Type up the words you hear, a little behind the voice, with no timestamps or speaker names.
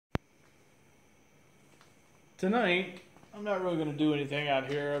Tonight, I'm not really going to do anything out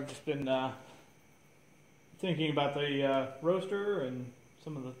here. I've just been thinking about the roaster and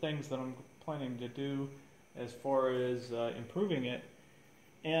some of the things that I'm planning to do as far as improving it.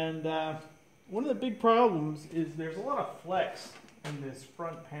 And one of the big problems is there's a lot of flex in this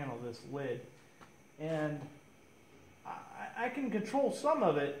front panel, this lid. And I can control some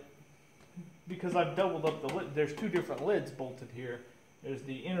of it because I've doubled up the lid. There's two different lids bolted here. There's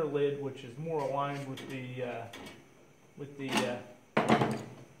the inner lid, which is more aligned with the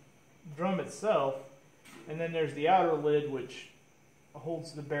drum itself, and then there's the outer lid, which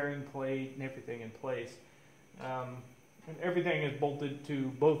holds the bearing plate and everything in place. And everything is bolted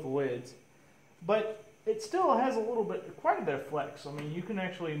to both lids, but it still has quite a bit of flex. I mean, you can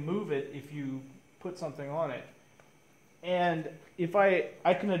actually move it if you put something on it, and if I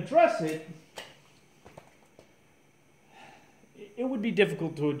can address it. It would be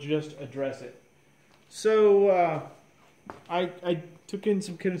difficult to just address it. So I took in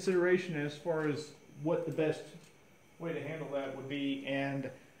some consideration as far as what the best way to handle that would be,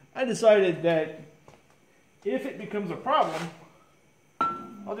 and I decided that if it becomes a problem,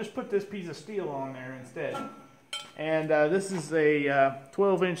 I'll just put this piece of steel on there instead. And this is a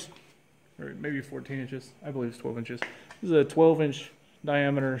 12-inch, or maybe 14 inches, I believe it's 12 inches. This is a 12-inch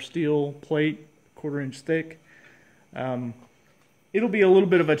diameter steel plate, 1/4 inch thick. It'll be a little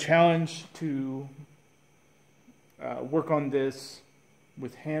bit of a challenge to work on this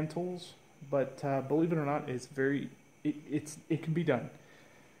with hand tools, but believe it or not, it can be done.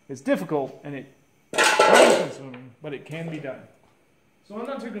 It's difficult and it's time consuming, but it can be done. So I'm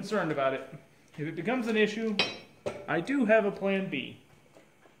not too concerned about it. If it becomes an issue, I do have a plan B.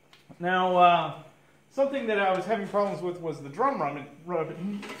 Now, something that I was having problems with was the drum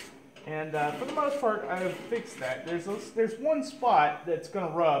rubbing. And for the most part, I've fixed that. There's one spot that's going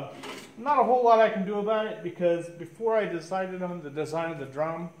to rub. Not a whole lot I can do about it because before I decided on the design of the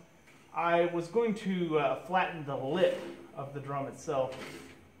drum, I was going to flatten the lip of the drum itself.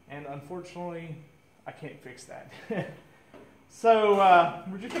 And unfortunately, I can't fix that. So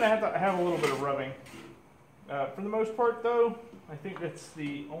we're just going to have a little bit of rubbing. For the most part, though, I think that's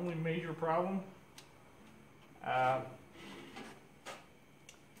the only major problem.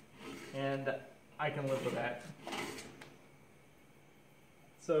 And I can live with that.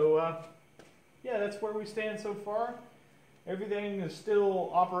 So, yeah, that's where we stand so far. Everything is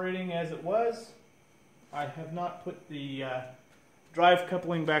still operating as it was. I have not put the drive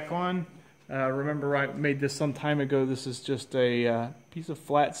coupling back on. Remember, I made this some time ago. This is just a piece of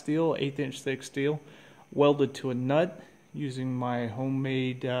flat steel, 1/8 inch thick steel, welded to a nut using my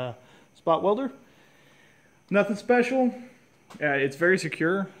homemade spot welder. Nothing special. It's very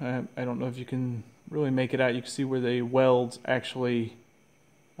secure. I don't know if you can really make it out. You can see where the welds actually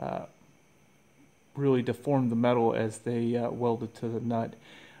really deformed the metal as they welded to the nut.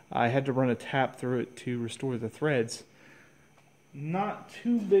 I had to run a tap through it to restore the threads. Not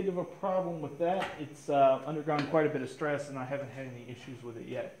too big of a problem with that. It's undergone quite a bit of stress and I haven't had any issues with it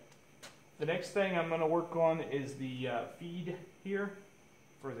yet. The next thing I'm going to work on is the feed here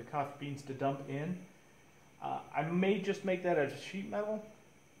for the coffee beans to dump in. I may just make that out of sheet metal.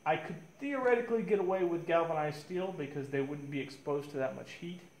 I could theoretically get away with galvanized steel because they wouldn't be exposed to that much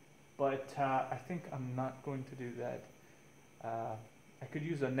heat, but I think I'm not going to do that. I could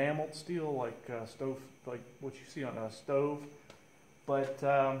use enameled steel like like what you see on a stove, but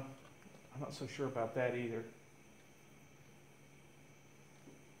I'm not so sure about that either.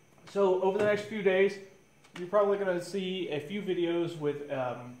 So over the next few days, you're probably going to see a few videos with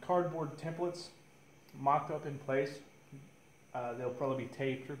cardboard templates mocked up in place. They'll probably be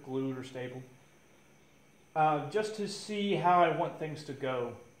taped or glued or stapled, just to see how I want things to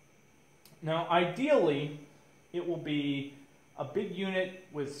go. Now, ideally, it will be a big unit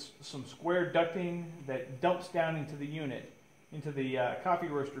with some square ducting that dumps down into the unit, into the coffee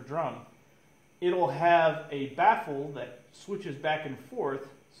roaster drum. It'll have a baffle that switches back and forth,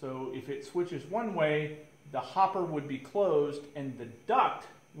 so if it switches one way, the hopper would be closed and the duct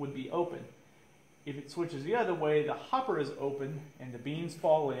would be open. If it switches the other way, the hopper is open and the beans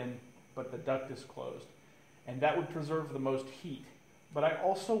fall in, but the duct is closed. And that would preserve the most heat. But I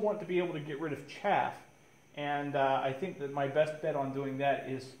also want to be able to get rid of chaff. And I think that my best bet on doing that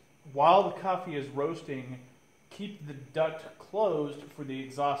is while the coffee is roasting, keep the duct closed for the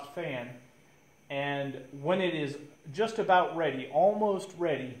exhaust fan. And when it is just about ready, almost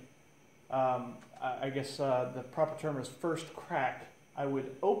ready, I guess the proper term is first crack, I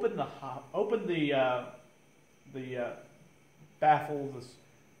would open the baffle,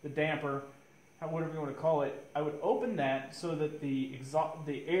 the damper, whatever you want to call it. I would open that so that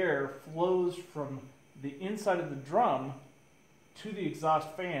the air flows from the inside of the drum to the exhaust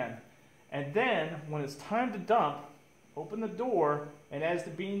fan. And then, when it's time to dump, open the door, and as the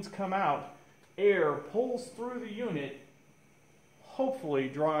beans come out, air pulls through the unit, hopefully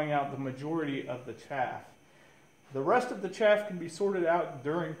drawing out the majority of the chaff. The rest of the chaff can be sorted out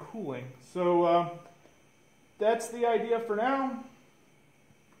during cooling. So that's the idea for now.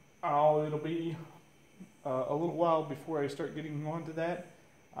 It'll be a little while before I start getting onto that.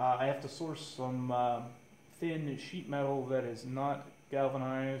 I have to source some thin sheet metal that is not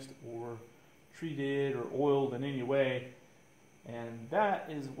galvanized or treated or oiled in any way, and that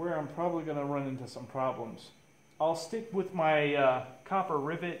is where I'm probably going to run into some problems. I'll stick with my copper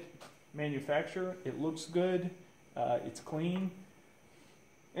rivet manufacturer. It looks good, it's clean,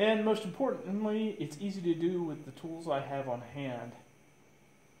 and most importantly, it's easy to do with the tools I have on hand.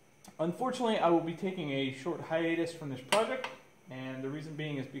 Unfortunately, I will be taking a short hiatus from this project, and the reason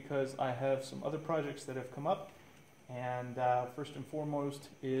being is because I have some other projects that have come up, and first and foremost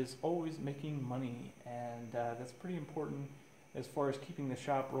is always making money, and that's pretty important as far as keeping the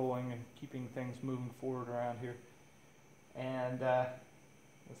shop rolling and keeping things moving forward around here. And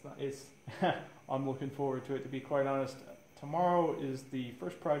I'm looking forward to it, to be quite honest. Tomorrow is the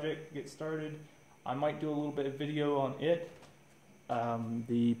first project to get started. I might do a little bit of video on it.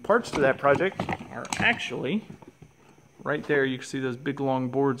 The parts to that project are actually right there. You can see those big long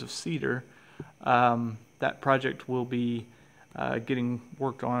boards of cedar. That project will be getting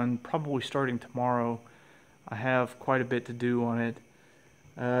worked on probably starting tomorrow. I have quite a bit to do on it.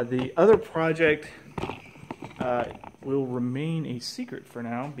 The other project will remain a secret for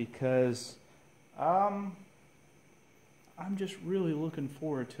now because I'm just really looking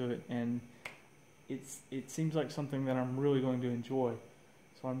forward to it, and it seems like something that I'm really going to enjoy.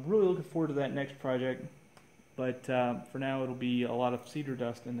 So I'm really looking forward to that next project, but for now it'll be a lot of cedar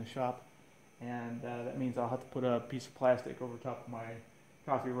dust in the shop, and that means I'll have to put a piece of plastic over top of my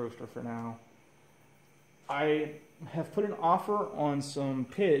coffee roaster for now. I have put an offer on some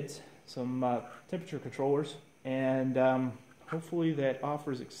PIDs, some temperature controllers, and hopefully that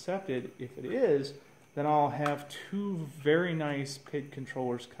offer is accepted. If it is, then I'll have two very nice PID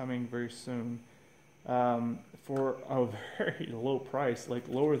controllers coming very soon for a very low price, like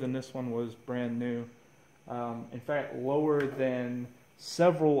lower than this one was brand new. In fact, lower than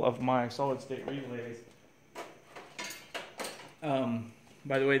several of my solid-state relays.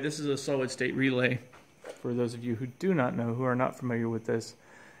 By the way, this is a solid-state relay. For those of you who do not know, who are not familiar with this,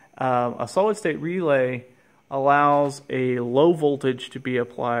 a solid-state relay allows a low voltage to be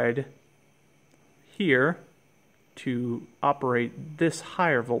applied here to operate this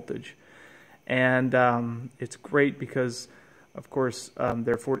higher voltage. And it's great because, of course,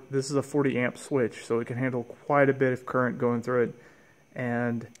 this is a 40 amp switch, so it can handle quite a bit of current going through it.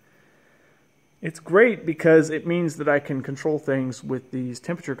 And it's great because it means that I can control things with these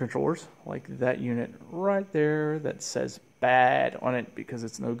temperature controllers, like that unit right there that says bad on it because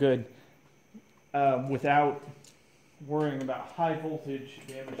it's no good, without worrying about high voltage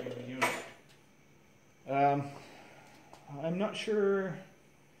damaging the unit. I'm not sure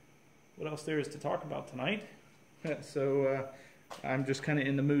what else there is to talk about tonight, so I'm just kind of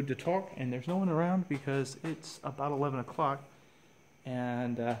in the mood to talk, and there's no one around because it's about 11 o'clock.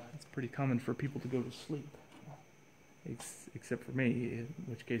 And it's pretty common for people to go to sleep, except for me, in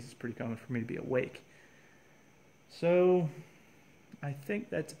which case it's pretty common for me to be awake. So I think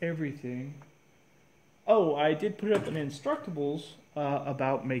that's everything. Oh, I did put up an Instructables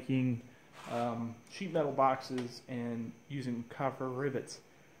about making sheet metal boxes and using copper rivets.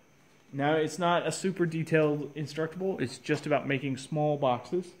 Now, it's not a super detailed Instructable, it's just about making small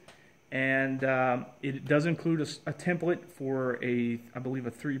boxes. And it does include a template for I believe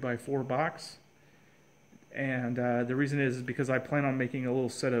a 3x4 box. And the reason is because I plan on making a little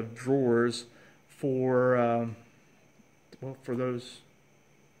set of drawers for those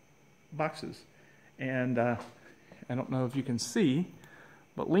boxes. And I don't know if you can see,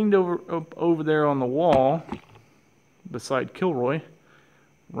 but leaned over there on the wall beside Kilroy,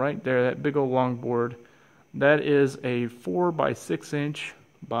 right there, that big old long board, that is a 4x6 inch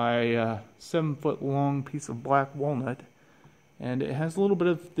by 7 foot long piece of black walnut, and it has a little bit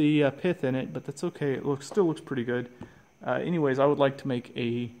of the pith in it, but that's okay. It still looks pretty good. Anyways, I would like to make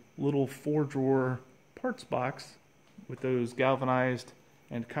a little 4-drawer parts box with those galvanized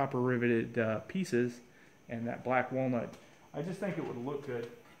and copper riveted pieces and that black walnut. I just think it would look good.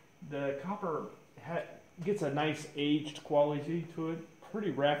 The copper gets a nice aged quality to it pretty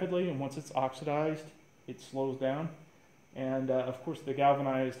rapidly, and once it's oxidized, it slows down. And of course the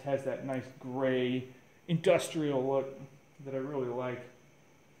galvanized has that nice gray industrial look that I really like.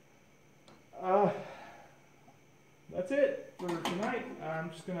 that's it for tonight. I'm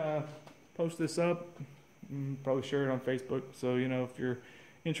just gonna post this up and probably share it on Facebook. So if you're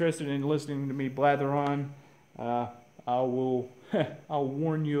interested in listening to me blather on, I will I'll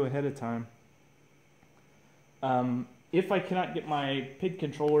warn you ahead of time. If I cannot get my PID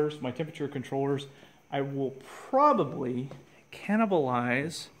controllers, my temperature controllers, I will probably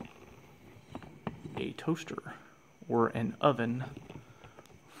cannibalize a toaster or an oven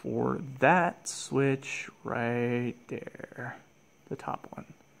for that switch right there, the top one.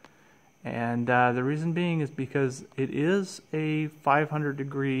 And the reason being is because it is a 500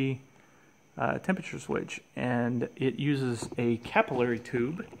 degree temperature switch, and it uses a capillary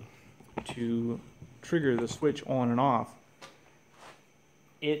tube to trigger the switch on and off.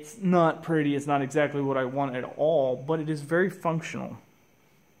 It's not pretty, it's not exactly what I want at all, but it is very functional.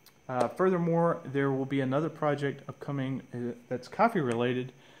 Furthermore, there will be another project upcoming that's coffee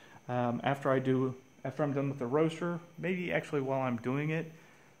related after I'm done with the roaster. Maybe actually while I'm doing it,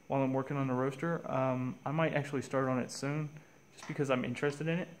 while I'm working on the roaster, I might actually start on it soon, just because I'm interested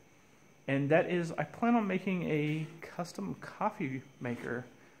in it. And that is, I plan on making a custom coffee maker.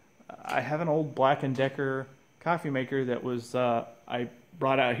 I have an old Black & Decker coffee maker that was I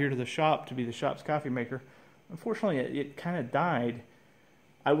brought out here to the shop to be the shop's coffee maker. Unfortunately, it kind of died.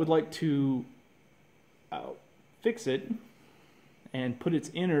 I would like to fix it and put its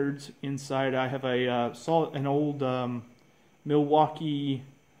innards inside. I have an old Milwaukee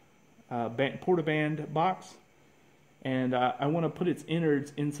Portaband box, and I want to put its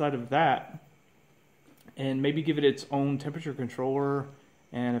innards inside of that and maybe give it its own temperature controller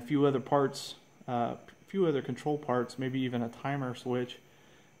and a few other parts, a few other control parts, maybe even a timer switch,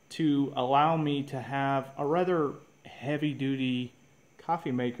 to allow me to have a rather heavy-duty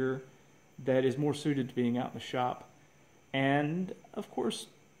coffee maker that is more suited to being out in the shop. And, of course,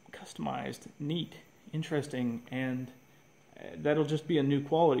 customized, neat, interesting, and that'll just be a new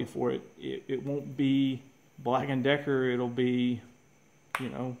quality for it. It won't be Black & Decker, it'll be,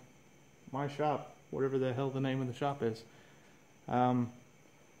 my shop, whatever the hell the name of the shop is.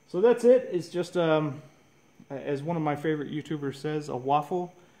 So that's it. It's just, as one of my favorite YouTubers says, a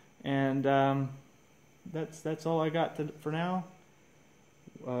waffle. And that's all I got for now.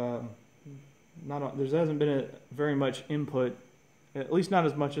 There hasn't been very much input, at least not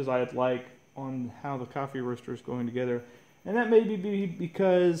as much as I'd like, on how the coffee roaster is going together. And that may be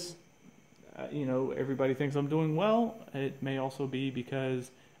because, everybody thinks I'm doing well. It may also be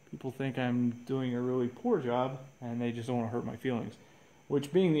because people think I'm doing a really poor job and they just don't want to hurt my feelings.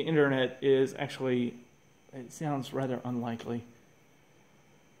 Which, being the internet, is actually, it sounds rather unlikely.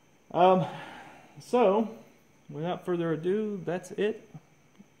 So, without further ado, that's it.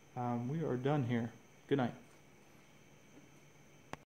 We are done here. Good night.